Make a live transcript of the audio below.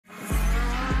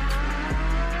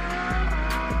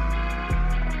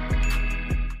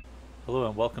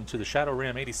and welcome to the Shadow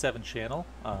Ram 87 channel.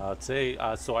 I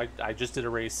just did a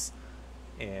race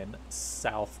in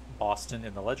South Boston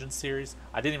in the Legends series.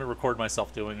 I didn't even record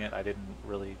myself doing it. I didn't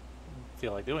really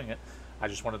feel like doing it. I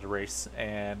just wanted to race,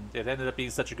 and it ended up being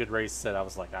such a good race that I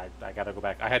was like, I got to go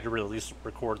back. I had to really at least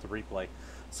record the replay.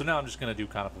 So now I'm just going to do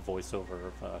kind of a voiceover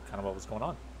of kind of what was going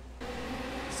on.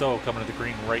 So coming to the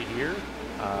green right here,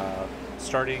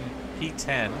 starting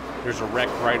P10, there's a wreck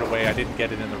right away. I didn't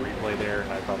get it in the replay there,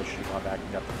 and I probably should have gone back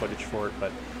and got the footage for it,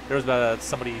 but there was about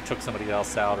somebody took somebody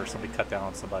else out, or somebody cut down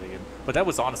on somebody, but that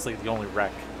was honestly the only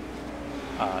wreck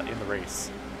in the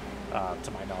race,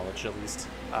 to my knowledge at least.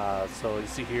 So you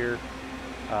see here,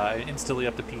 instantly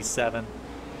up to P7,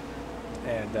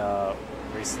 and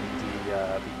racing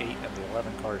the 8 and the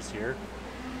 11 cars here.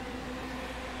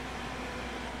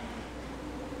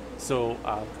 So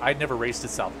I'd never raced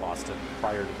at South Boston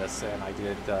prior to this, and I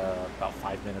did about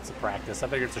 5 minutes of practice. I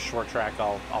figured it's a short track.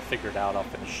 I'll figure it out. I'll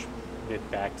finish mid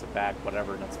back to back,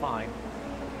 whatever, and that's fine.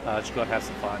 Just go out and have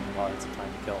some fun while I had some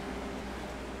time to kill.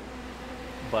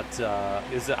 But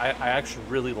I actually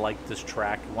really liked this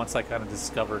track. Once I kind of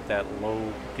discovered that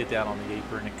low get down on the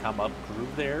apron and come up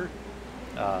groove there,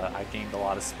 I gained a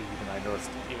lot of speed, and I noticed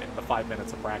in the 5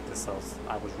 minutes of practice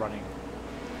I was running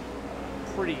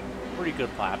pretty good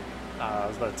lap. I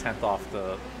was about a tenth off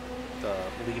the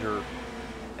leader,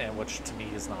 and which to me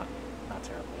is not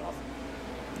terribly off,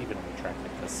 even on a track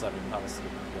like this. I mean, obviously it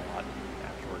can be a lot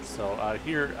afterwards. So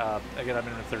here again, I'm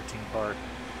in a 13 car,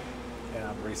 and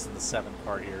I'm racing the 7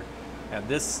 car here. And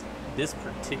this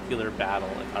particular battle,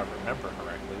 if I remember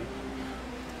correctly,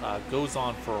 goes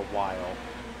on for a while.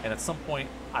 And at some point,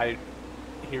 I'm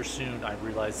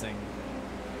realizing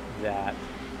that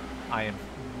I am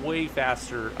way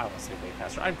faster. I won't say way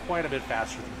faster. I'm quite a bit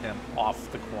faster than him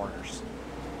off the corners.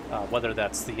 Whether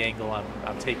that's the angle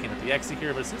I'm taking at the exit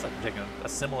here, but it seems like I'm taking a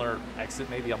similar exit.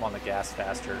 Maybe I'm on the gas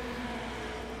faster.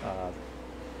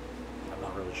 I'm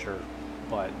not really sure,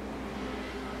 but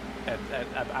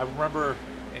I remember,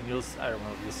 and I don't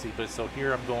know if you'll see, but so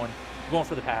here I'm going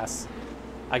for the pass.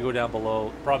 I go down below.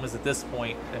 The problem is at this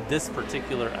point, in this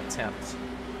particular attempt,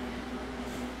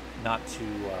 not to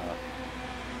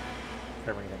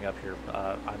cover anything up here.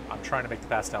 I'm trying to make the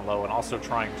pass down low, and also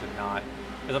trying to not,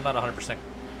 because I'm not 100%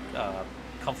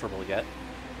 comfortable yet.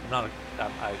 I'm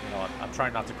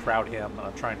trying not to crowd him, and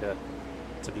I'm trying to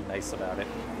be nice about it.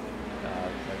 I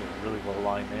get a really low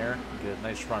line there, get a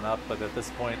nice run up, but at this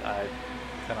point I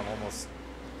kind of almost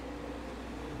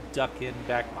duck in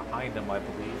back behind him, I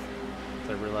believe.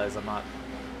 I realize I'm not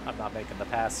making the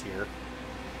pass here.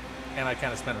 And I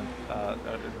kind of spend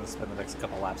the next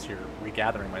couple laps here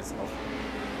regathering myself.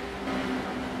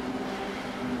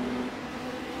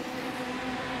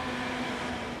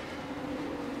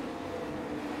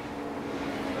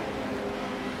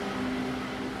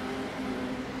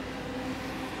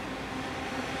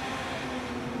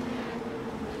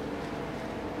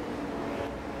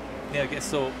 Yeah, I guess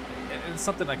so. It's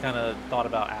something I kind of thought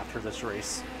about after this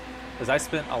race, is I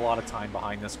spent a lot of time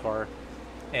behind this car.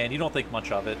 And you don't think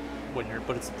much of it but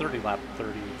it's 35 lap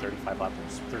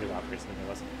race, 30 lap race, I think it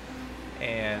was.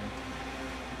 And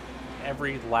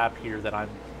every lap here that I'm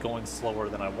going slower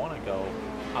than I want to go,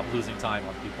 I'm losing time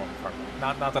on people in the car.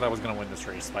 Not that I was going to win this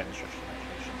race by any stretch of the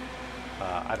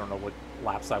imagination. I don't know what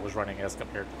laps I was running as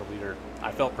compared to the leader.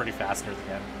 I felt pretty fast near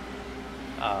the end,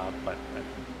 but I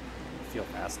feel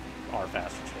fast, are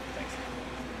faster too, thanks.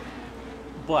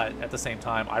 But at the same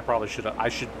time,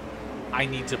 I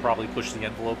need to probably push the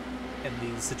envelope in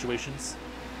these situations.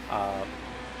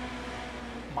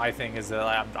 My thing is that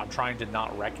I'm trying to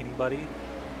not wreck anybody.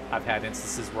 I've had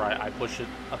instances where I push it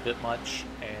a bit much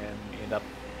and end up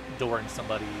dooring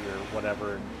somebody or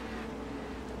whatever. And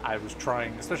I was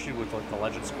trying, especially with like the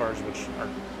Legends cars, which are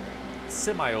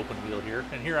semi-open wheel here.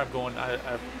 And here I'm going. I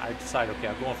decide, okay,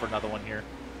 I'm going for another one here.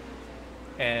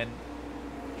 And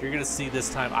you're going to see this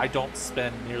time I don't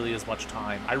spend nearly as much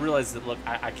time. I realize that, look,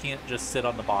 I can't just sit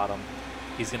on the bottom.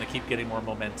 He's going to keep getting more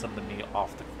momentum than me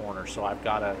off the corner. So I've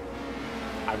got to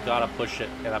push it,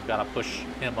 and I've got to push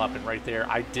him up. And right there,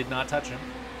 I did not touch him.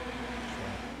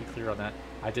 Be clear on that.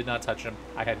 I did not touch him.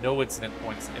 I had no incident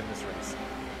points in this race.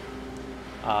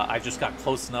 I just got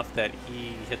close enough that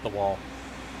he hit the wall,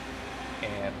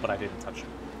 but I didn't touch him.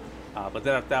 But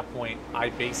then at that point, I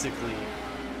basically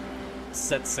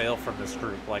set sail from this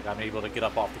group. Like, I'm able to get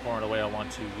up off the corner the way I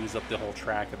want to, use up the whole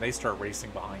track, and they start racing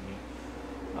behind me.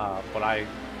 But I,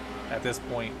 at this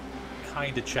point,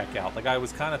 kind of check out. Like, I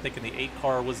was kind of thinking the 8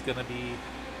 car was going to be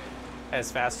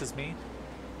as fast as me,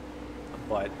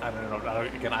 but I don't know.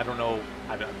 Again, I don't know.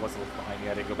 I wasn't looking behind me.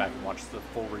 I didn't go back and watch the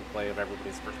full replay of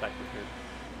everybody's perspective here.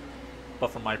 But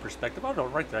from my perspective, oh no,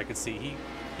 right there I could see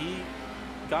he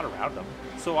got around him.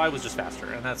 So I was just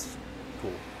faster, and that's cool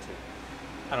too.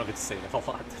 I don't get to say that a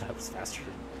lot, that I was faster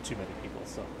than too many people,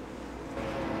 so.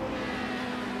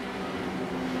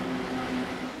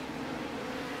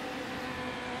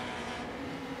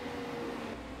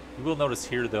 You will notice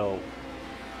here though,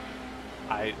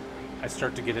 I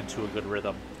start to get into a good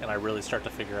rhythm, and I really start to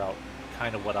figure out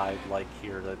kind of what I like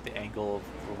here, the angle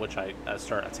for which I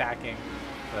start attacking.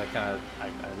 I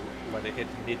let it hit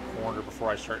mid-corner before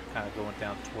I start kind of going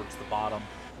down towards the bottom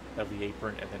of the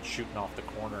apron and then shooting off the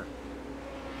corner.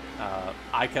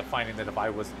 I kept finding that if I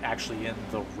was actually in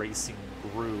the racing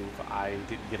groove, I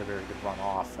didn't get a very good run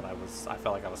off, and I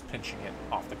felt like I was pinching it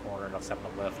off the corner and I was having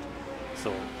to lift.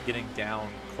 So getting down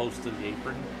close to the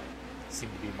apron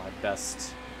seemed to be my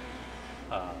best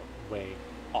way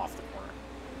off the corner.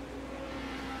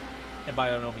 And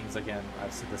by no means, again,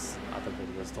 I've seen this in other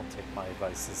videos, don't take my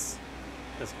advice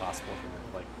as gospel here.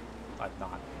 Like, I'm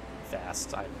not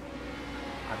fast. I'm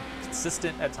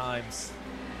consistent at times,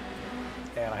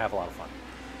 and I have a lot of fun.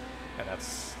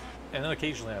 And then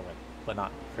occasionally I win, but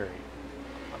not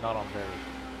on very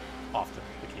often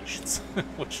occasions,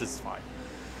 which is fine.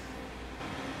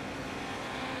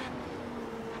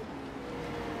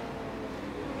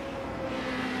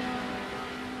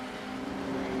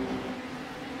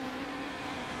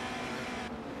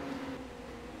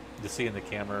 You see in the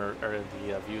camera, or in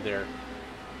the view there,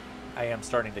 I am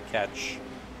starting to catch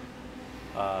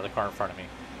the car in front of me,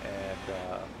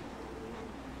 and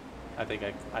I think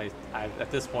I at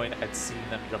this point I'd seen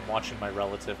them. I'm watching my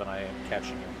relative, and I am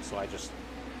catching him. So I just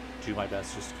do my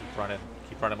best, just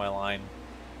keep running my line.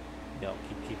 You know,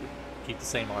 keep the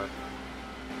same arc.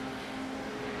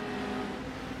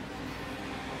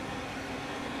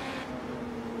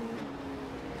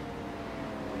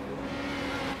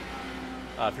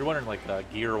 If you're wondering,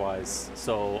 like, gear-wise,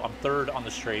 so I'm third on the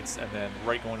straights, and then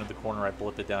right going into the corner, I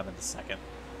blip it down into second.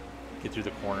 Get through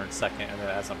the corner in second, and then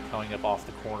as I'm coming up off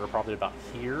the corner, probably about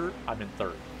here, I'm in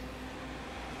third.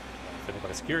 If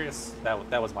anybody's curious,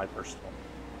 that was my personal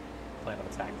plan of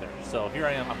attack there. So here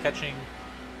I am, I'm catching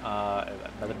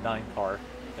another 9 car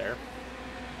there,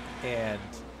 and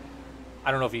I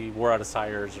don't know if he wore out his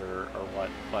tires or what,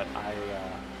 but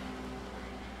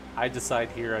I decide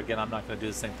here, again, I'm not going to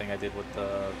do the same thing I did with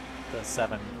the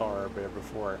 7 car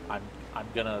before. I'm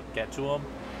going to get to him,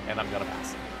 and I'm going to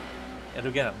pass him. And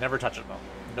again, I'm never touching him.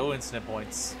 No incident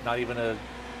points, not even a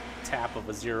tap of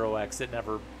a 0x. It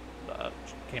never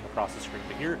came across the screen.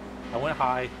 But here, I went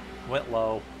high, went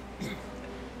low,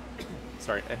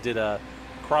 sorry, and did a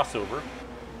crossover,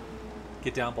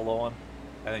 get down below him,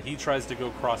 and then he tries to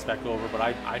go cross back over, but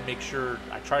I make sure,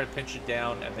 I try to pinch it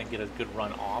down and then get a good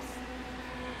run off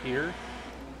here,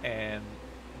 and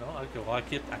I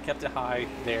kept it high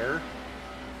there,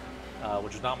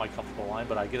 which is not my comfortable line,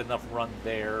 but I get enough run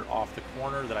there off the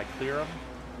corner that I clear him.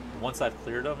 Once I've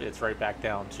cleared him, it's right back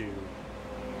down to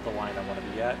the line I want to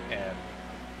be at, and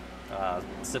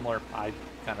similar, I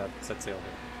kind of set sail here.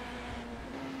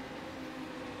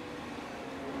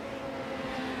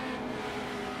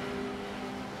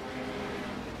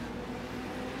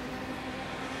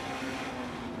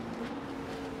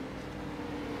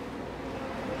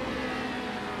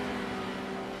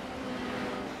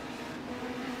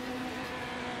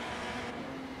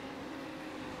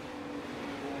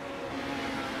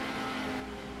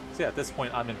 So yeah, at this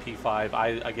point I'm in P5.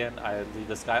 I lead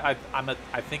this guy. I'm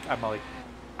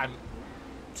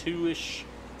 2-ish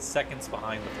seconds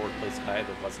behind the 4th place guy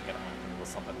that wasn't gonna happen unless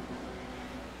something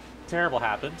terrible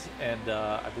happened, and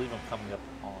I believe I'm coming up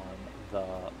on the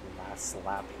last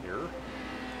lap here.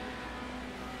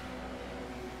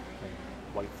 And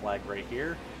white flag right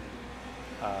here.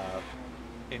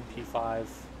 In P5.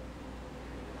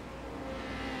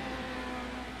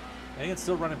 I think it's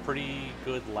still running pretty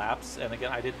good laps, and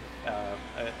again,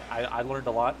 I learned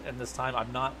a lot in this time.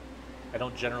 I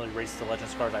don't generally race the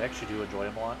Legends cars. I actually do enjoy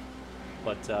them a lot.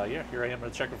 But yeah, here I am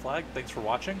with the checkered flag. Thanks for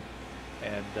watching,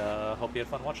 and hope you had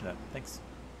fun watching it. Thanks.